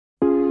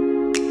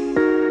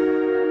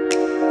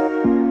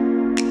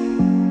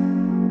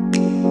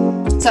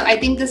So I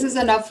think this is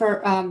enough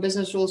for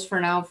business rules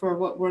for now for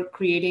what we're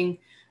creating.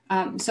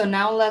 So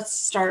now let's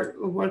start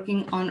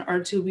working on our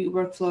 2B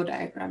workflow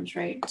diagrams,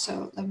 right?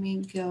 So let me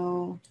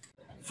go.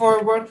 For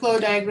workflow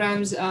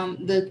diagrams,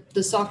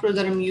 the software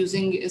that I'm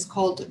using is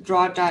called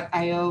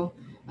draw.io.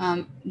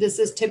 This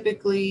is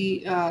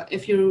typically,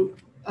 if you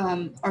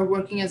are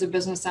working as a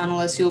business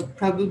analyst, you'll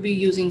probably be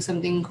using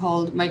something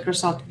called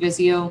Microsoft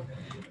Visio,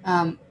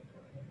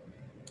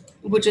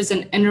 which is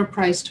an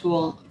enterprise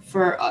tool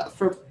for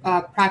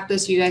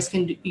practice you guys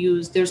can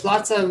use. There's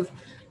lots of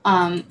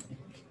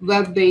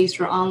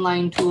web-based or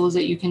online tools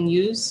that you can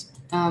use.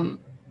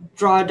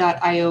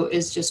 Draw.io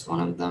is just one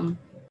of them.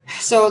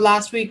 So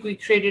last week we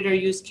created our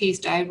use case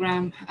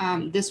diagram.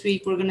 This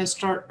week we're going to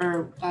start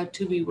our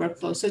 2B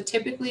workflow. So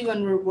typically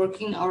when we're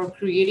working or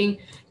creating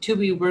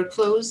 2B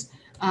workflows,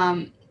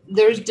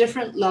 there's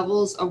different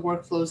levels of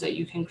workflows that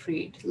you can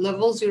create.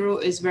 Level 0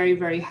 is very,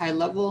 very high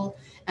level.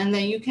 And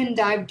then you can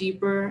dive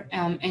deeper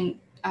and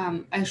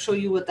I'll show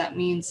you what that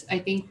means. I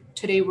think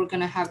today we're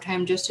going to have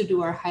time just to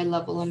do our high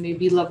level and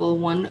maybe level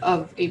 1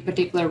 of a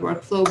particular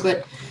workflow.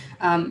 But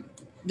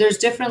there's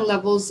different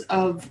levels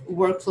of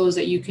workflows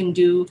that you can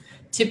do.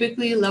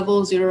 Typically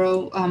level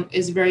 0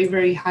 is very,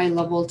 very high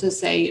level to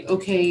say,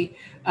 okay,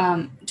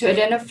 to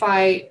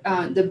identify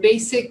the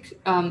basic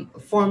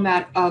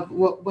format of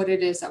what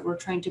it is that we're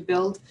trying to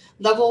build.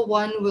 Level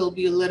 1 will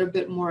be a little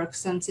bit more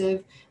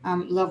extensive.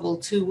 Level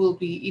 2 will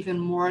be even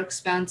more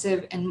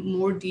expansive and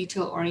more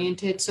detail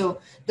oriented. So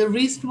the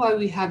reason why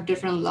we have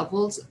different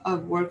levels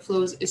of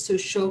workflows is to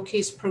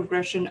showcase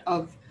progression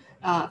of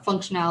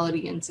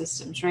functionality in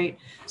systems, right?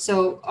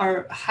 So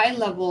our high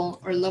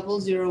level or level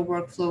 0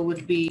 workflow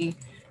would be,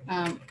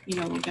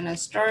 we're going to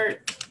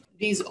start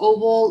these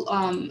oval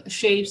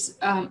shapes,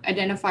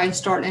 identify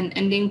start and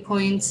ending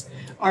points.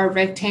 Our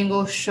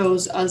rectangle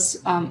shows us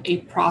a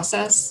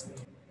process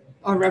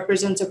or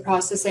represents a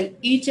process. And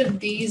each of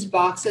these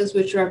boxes,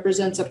 which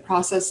represents a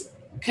process,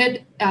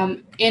 could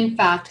in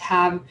fact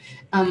have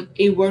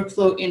a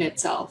workflow in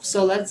itself.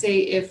 So let's say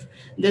if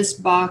this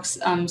box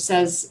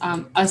says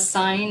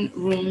assign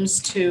rooms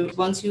to,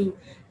 once you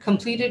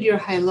completed your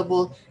high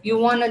level, you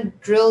want to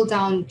drill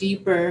down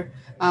deeper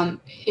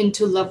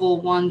into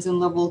level 1s and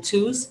level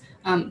 2s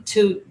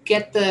to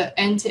get the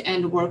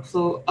end-to-end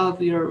workflow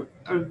of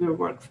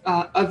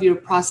your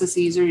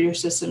processes or your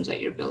systems that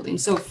you're building.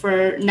 So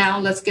for now,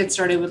 let's get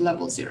started with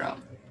level 0.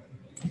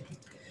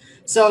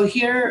 So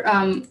here,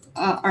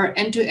 our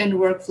end-to-end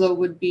workflow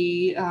would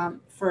be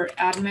for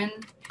admin.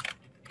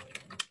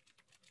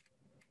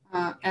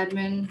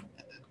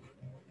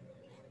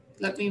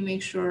 Let me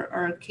make sure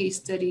our case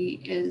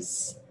study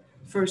is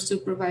for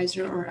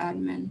supervisor or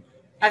admin.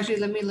 Actually,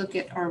 let me look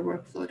at our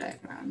workflow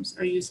diagrams,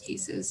 our use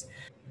cases,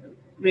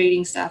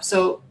 rating staff.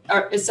 So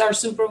it's our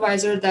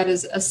supervisor that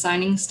is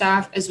assigning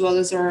staff as well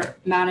as our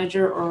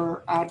manager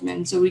or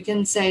admin. So we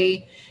can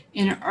say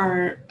in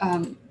our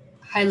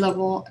high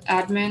level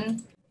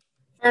admin,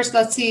 first,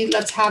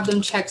 let's have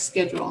them check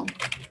schedule.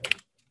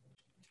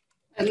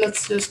 And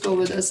let's just go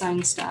with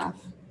assign staff.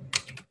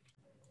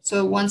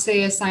 So once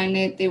they assign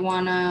it, they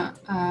want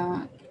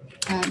to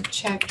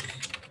check.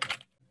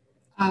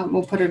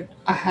 We'll put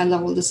a high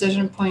level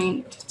decision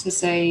point to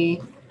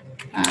say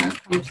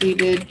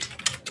completed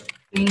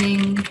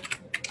cleaning.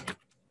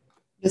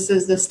 This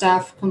is the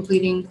staff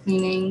completing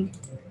cleaning.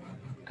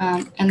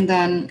 And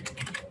then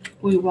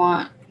we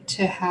want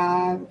to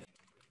have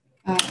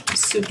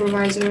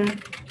supervisor.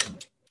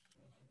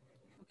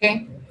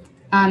 Okay.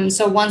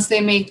 So once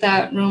they make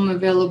that room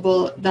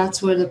available,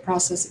 that's where the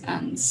process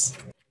ends.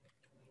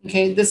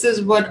 Okay, this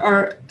is what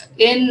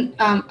in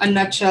a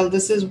nutshell,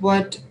 this is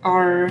what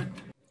our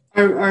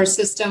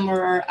system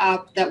or our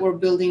app that we're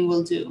building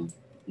will do.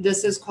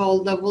 This is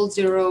called level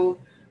 0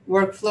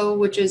 workflow,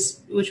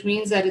 which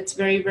means that it's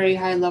very, very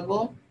high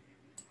level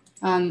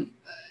and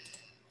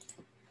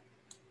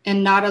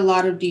not a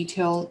lot of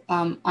detail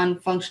on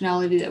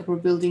functionality that we're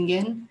building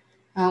in,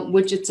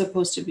 which it's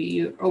supposed to be.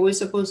 You're always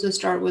supposed to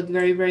start with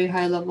very, very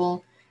high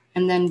level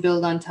and then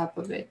build on top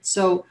of it.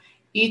 So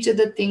each of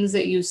the things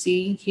that you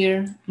see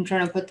here, I'm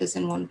trying to put this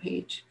in one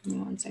page. Give me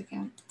 1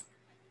 second.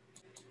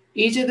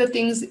 Each of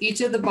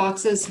the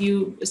boxes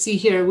you see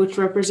here, which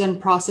represent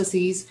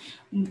processes,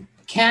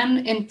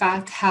 can in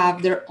fact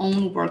have their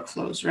own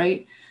workflows,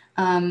 right?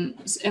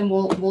 And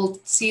we'll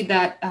see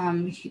that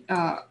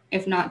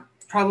if not,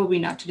 probably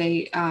not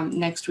today,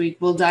 next week,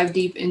 we'll dive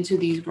deep into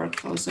these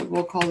workflows. So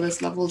we'll call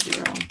this level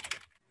 0.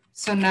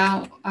 So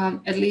now,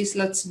 at least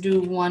let's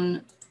do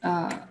one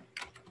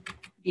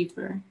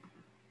deeper.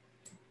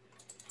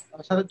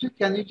 Saraju,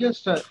 can you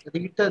just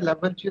read the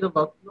level 0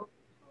 workflow?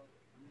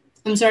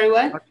 I'm sorry,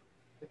 what?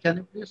 Can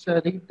you please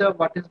read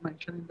what is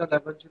mentioned in the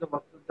level 0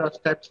 workflow, the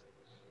steps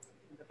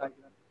in the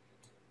diagram?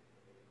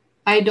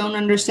 I don't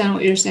understand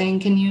what you're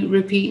saying. Can you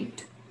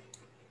repeat?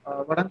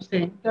 What I'm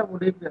saying,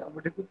 would it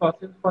be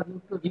possible for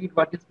you to read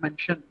what is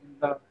mentioned in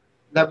the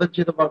level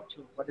 0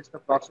 workflow? What is the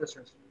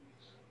processes,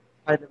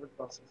 high level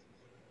processes?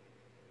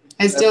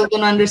 I still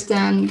don't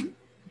understand.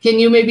 Can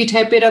you maybe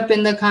type it up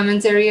in the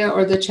comments area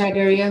or the chat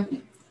area?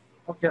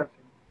 Okay.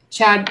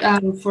 chat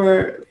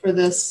for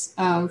this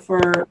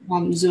for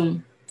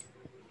Zoom.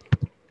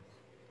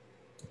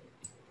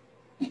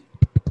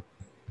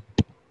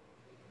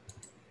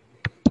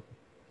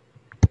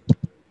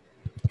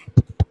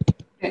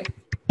 Okay,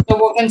 so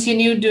we'll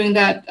continue doing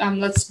that.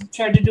 Let's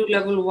try to do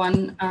level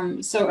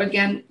 1. So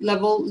again,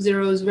 level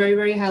 0 is very,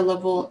 very high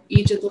level.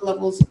 Each of the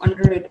levels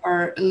under it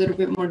are a little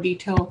bit more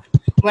detailed.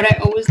 What I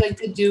always like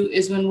to do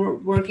is when we're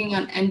working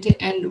on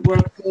end-to-end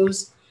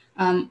workflows,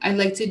 I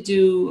like to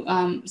do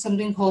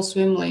something called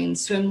swim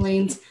lanes. Swim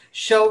lanes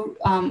show,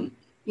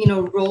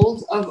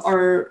 roles of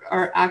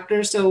our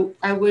actors. So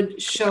I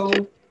would show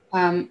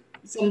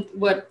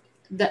what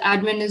the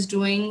admin is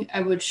doing.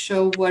 I would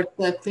show what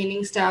the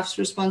cleaning staff's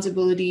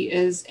responsibility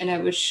is, and I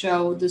would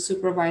show the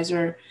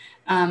supervisor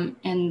and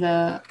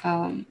the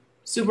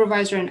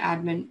supervisor and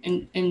admin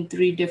in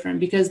 3 different,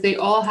 because they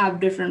all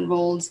have different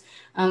roles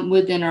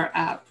within our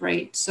app,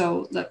 right?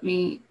 So let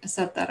me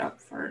set that up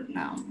for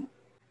now.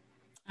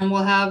 And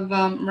we'll have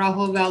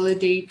Rahul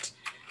validate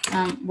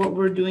what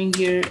we're doing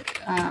here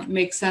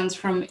makes sense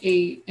from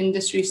a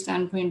industry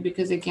standpoint,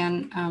 because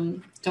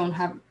again, don't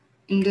have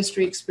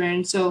industry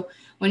experience. So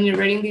when you're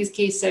writing these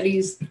case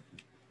studies,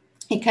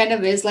 it kind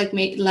of is like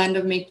land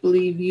of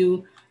make-believe.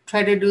 You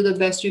try to do the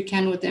best you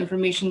can with the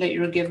information that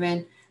you're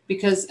given,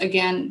 because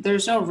again,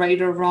 there's no right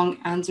or wrong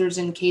answers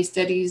in case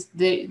studies.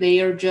 They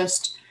are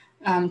just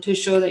to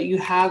show that you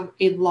have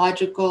a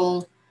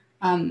logical,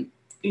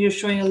 you're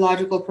showing a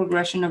logical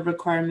progression of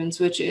requirements,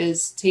 which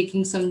is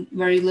taking some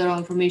very little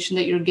information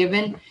that you're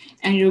given,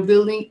 and you're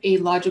building a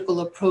logical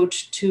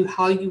approach to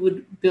how you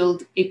would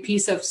build a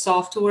piece of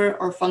software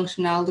or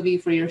functionality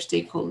for your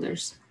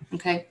stakeholders.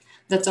 Okay,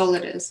 that's all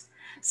it is.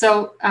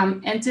 So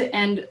end to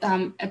end,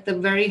 at the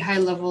very high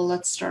level,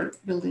 let's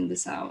start building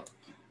this out.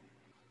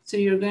 So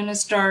you're going to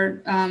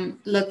start,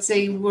 let's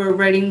say we're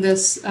writing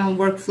this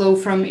workflow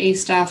from a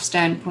staff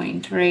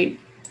standpoint, right?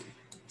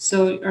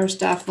 So our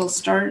staff will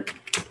start,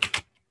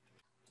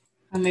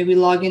 maybe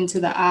log into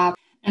the app,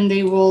 and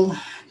they will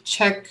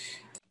check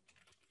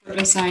for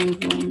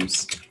assigned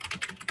rooms.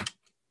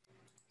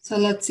 So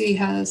let's see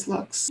how this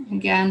looks.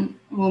 Again,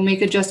 we'll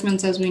make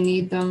adjustments as we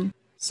need them.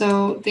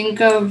 So think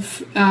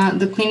of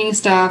the cleaning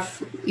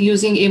staff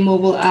using a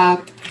mobile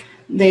app.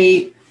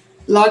 They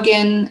log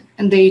in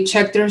and they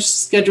check their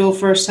schedule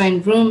for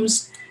assigned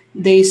rooms.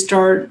 They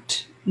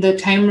start the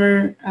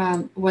timer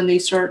when they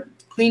start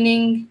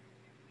cleaning.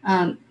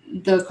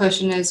 The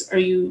question is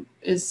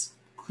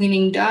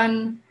cleaning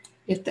done?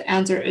 If the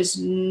answer is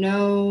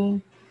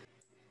no,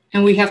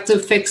 and we have to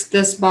fix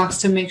this box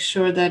to make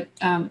sure that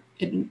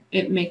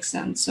it makes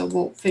sense. So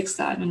we'll fix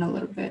that in a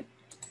little bit.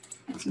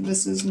 So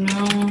this is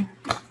no.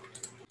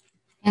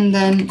 And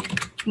then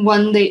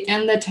when they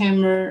end the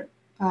timer,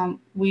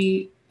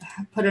 we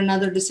put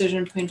another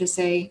decision point to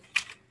say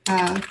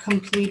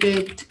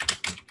completed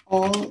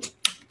all.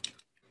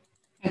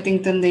 I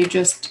think then they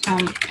just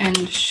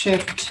end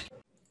shift.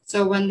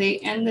 So when they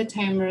end the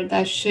timer,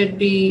 that should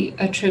be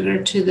a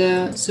trigger to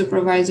the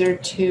supervisor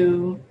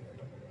to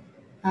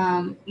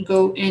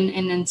go in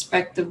and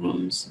inspect the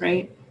rooms,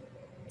 right?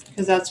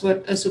 Because that's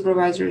what a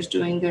supervisor is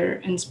doing. They're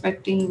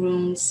inspecting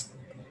rooms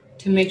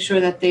to make sure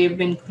that they've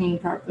been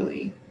cleaned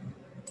properly.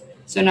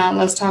 So now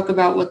let's talk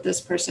about what this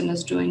person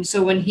is doing.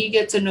 So when he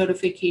gets a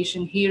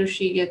notification, he or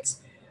she gets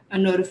a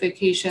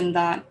notification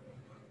that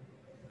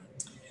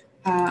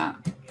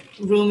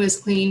room is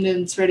cleaned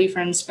and it's ready for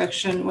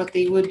inspection, what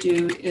they would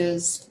do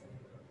is,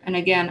 and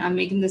again, I'm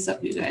making this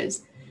up, you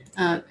guys,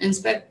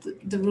 inspect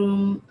the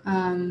room.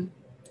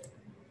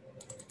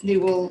 They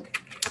will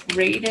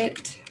rate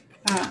it,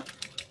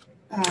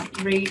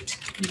 rate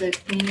the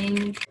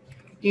cleaning.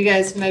 You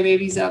guys, my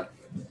baby's up.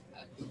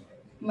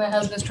 My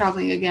husband's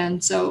traveling again,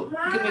 so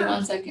give me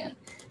 1 second.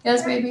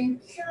 Yes, baby?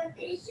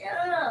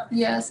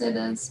 Yes, it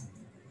is.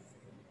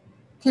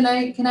 Can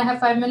I have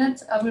 5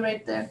 minutes? I'll be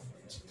right there.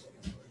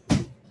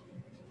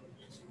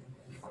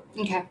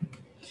 Okay.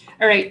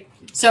 All right.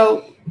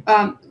 So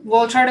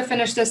we'll try to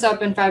finish this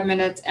up in 5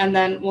 minutes, and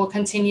then we'll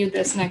continue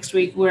this next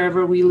week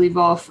wherever we leave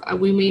off.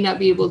 We may not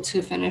be able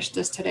to finish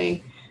this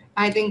today,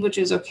 I think, which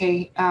is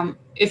okay.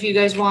 If you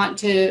guys want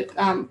to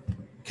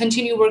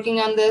continue working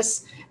on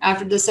this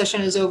after the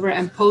session is over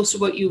and post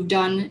what you've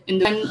done,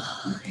 and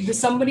when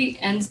somebody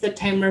ends the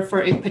timer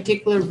for a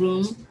particular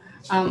room,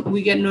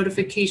 we get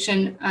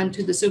notification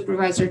to the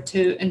supervisor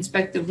to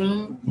inspect the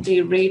room.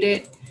 They rate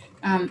it,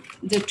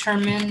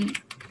 determine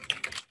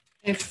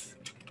if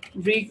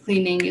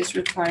re-cleaning is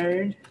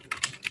required,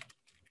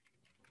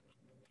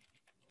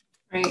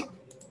 right?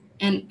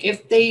 And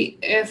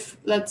if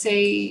let's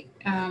say,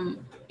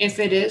 if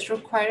it is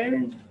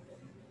required,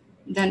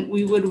 then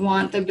we would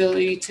want the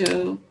ability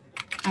to,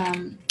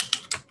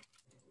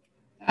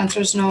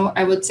 answers no,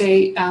 I would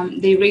say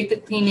they rate the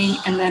cleaning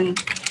and then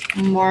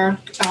mark,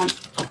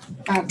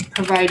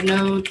 provide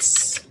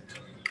notes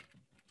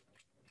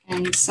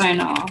and sign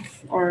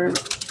off, or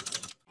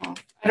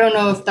I don't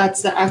know if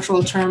that's the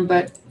actual term,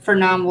 but for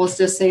now, we'll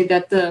just say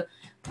that the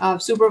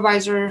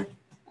supervisor,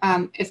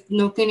 if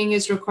no cleaning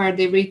is required,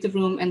 they rate the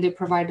room and they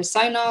provide a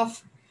sign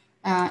off.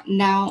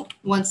 Now,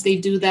 once they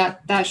do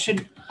that, that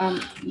should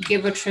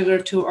give a trigger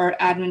to our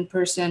admin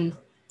person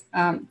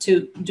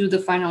to do the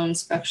final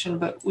inspection,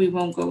 but we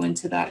won't go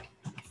into that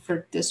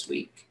for this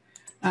week.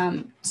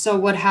 So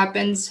what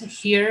happens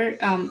here,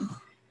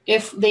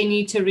 if they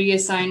need to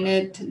reassign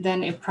it,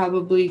 then it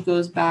probably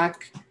goes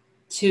back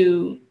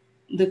to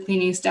the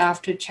cleaning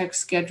staff to check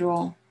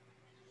schedule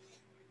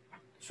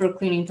for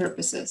cleaning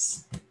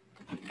purposes.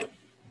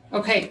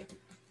 Okay,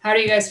 how do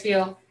you guys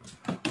feel?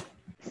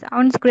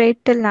 Sounds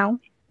great till now.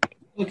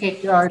 Okay,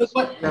 Yeah, so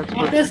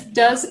what this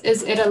does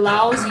is it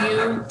allows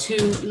you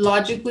to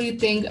logically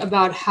think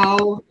about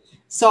how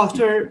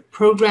software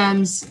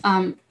programs,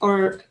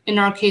 or in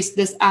our case,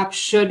 this app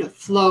should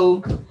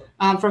flow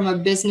from a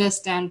business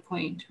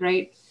standpoint,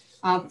 right?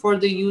 For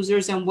the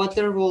users and what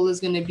their role is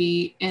going to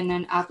be in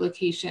an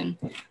application.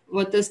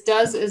 What this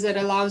does is it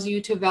allows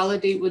you to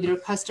validate with your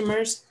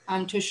customers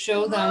to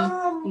show them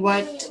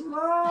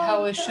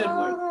how it should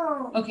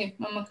work. Okay,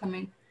 Mama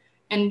coming.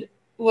 And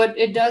what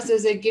it does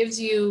is it gives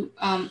you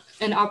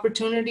an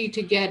opportunity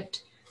to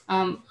get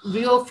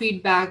real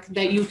feedback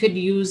that you could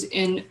use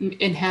in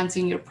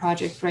enhancing your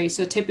project, right?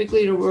 So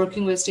typically you're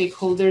working with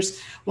stakeholders.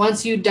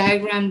 Once you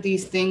diagram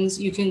these things,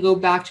 you can go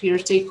back to your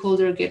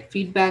stakeholder, get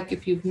feedback.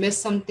 If you've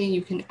missed something,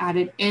 you can add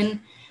it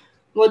in.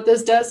 What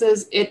this does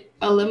is it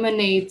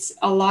eliminates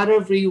a lot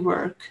of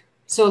rework.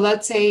 So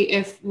let's say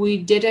if we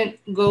didn't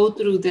go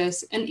through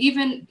this, and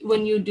even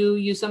when you do,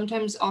 you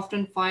sometimes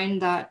often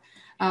find that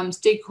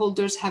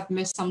stakeholders have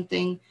missed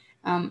something.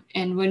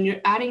 And when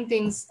you're adding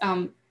things,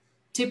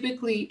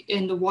 typically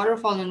in the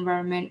waterfall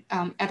environment,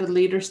 at a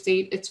later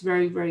state, it's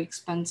very, very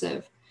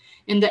expensive.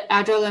 In the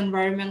agile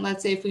environment,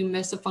 let's say if we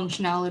miss a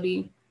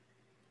functionality,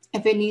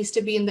 if it needs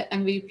to be in the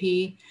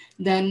MVP,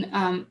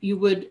 then you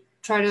would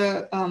try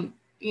to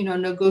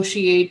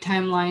negotiate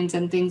timelines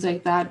and things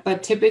like that.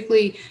 But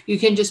typically you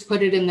can just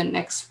put it in the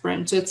next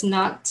sprint. So it's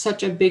not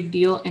such a big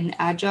deal in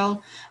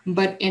agile,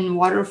 but in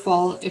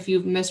waterfall, if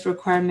you've missed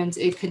requirements,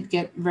 it could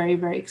get very,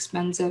 very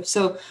expensive.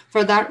 So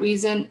for that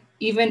reason,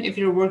 even if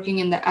you're working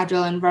in the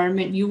agile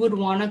environment, you would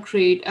want to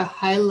create a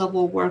high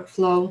level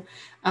workflow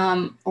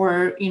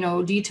or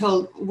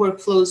detailed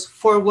workflows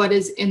for what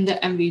is in the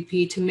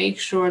MVP to make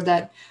sure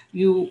that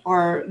you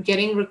are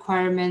getting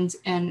requirements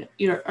and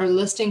you are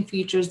listing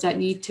features that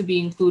need to be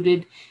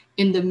included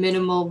in the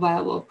minimal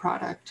viable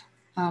product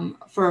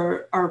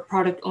for our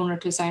product owner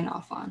to sign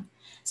off on.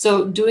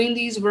 So doing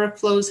these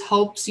workflows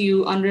helps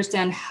you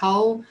understand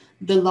how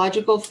the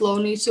logical flow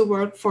needs to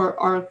work for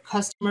our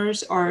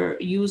customers, our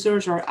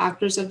users, or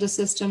actors of the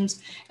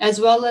systems, as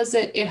well as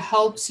it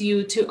helps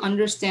you to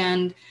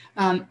understand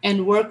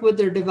and work with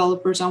their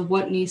developers on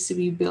what needs to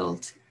be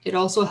built. It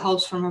also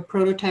helps from a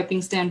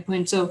prototyping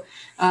standpoint. So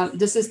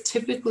this is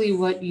typically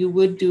what you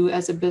would do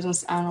as a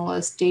business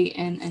analyst day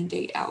in and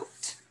day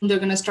out. They're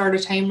going to start a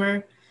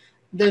timer.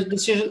 The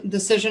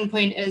decision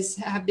point is,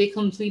 have they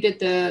completed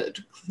the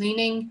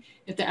cleaning?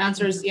 If the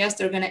answer is yes,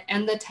 they're going to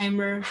end the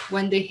timer.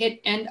 When they hit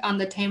end on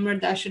the timer,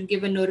 that should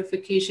give a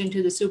notification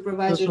to the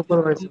supervisor to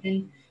come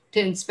in to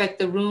inspect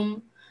the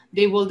room.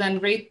 They will then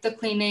rate the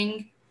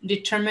cleaning,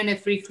 determine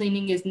if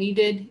re-cleaning is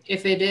needed.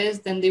 If it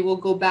is, then they will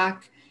go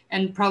back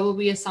and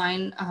probably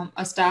assign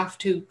a staff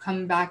to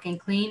come back and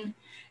clean.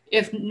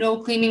 If no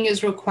cleaning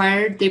is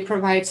required, they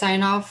provide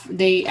sign off,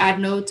 they add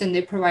notes and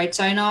they provide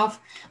sign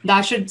off.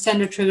 That should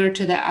send a trigger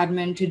to the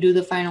admin to do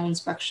the final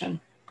inspection,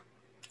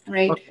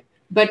 right? Okay.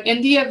 But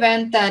in the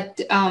event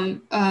that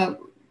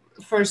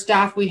for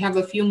staff, we have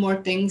a few more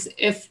things.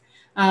 If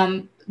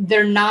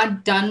they're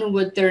not done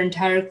with their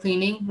entire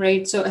cleaning,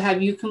 right? So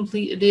have you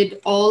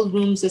completed all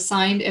rooms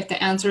assigned? If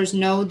the answer is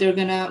no,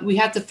 we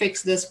have to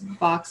fix this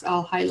box.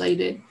 I'll highlight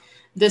it.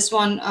 This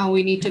one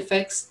we need to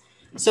fix.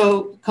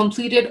 So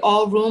completed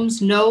all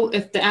rooms? No.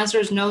 If the answer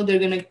is no, they're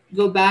going to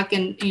go back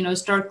and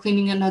start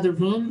cleaning another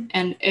room.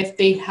 And if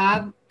they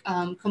have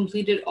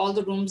completed all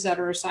the rooms that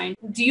are assigned,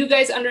 do you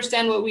guys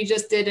understand what we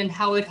just did and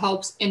how it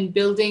helps in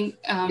building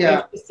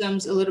your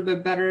systems a little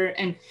bit better?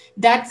 And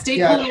that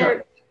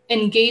stakeholder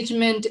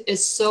engagement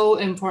is so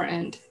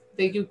important.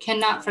 Like, you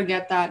cannot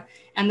forget that.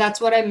 And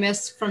that's what I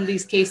missed from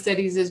these case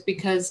studies, is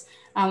because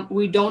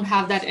we don't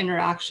have that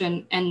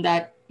interaction and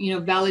that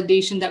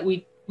validation that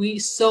we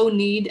so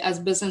need as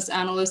business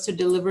analysts to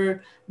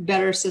deliver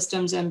better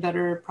systems and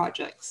better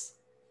projects.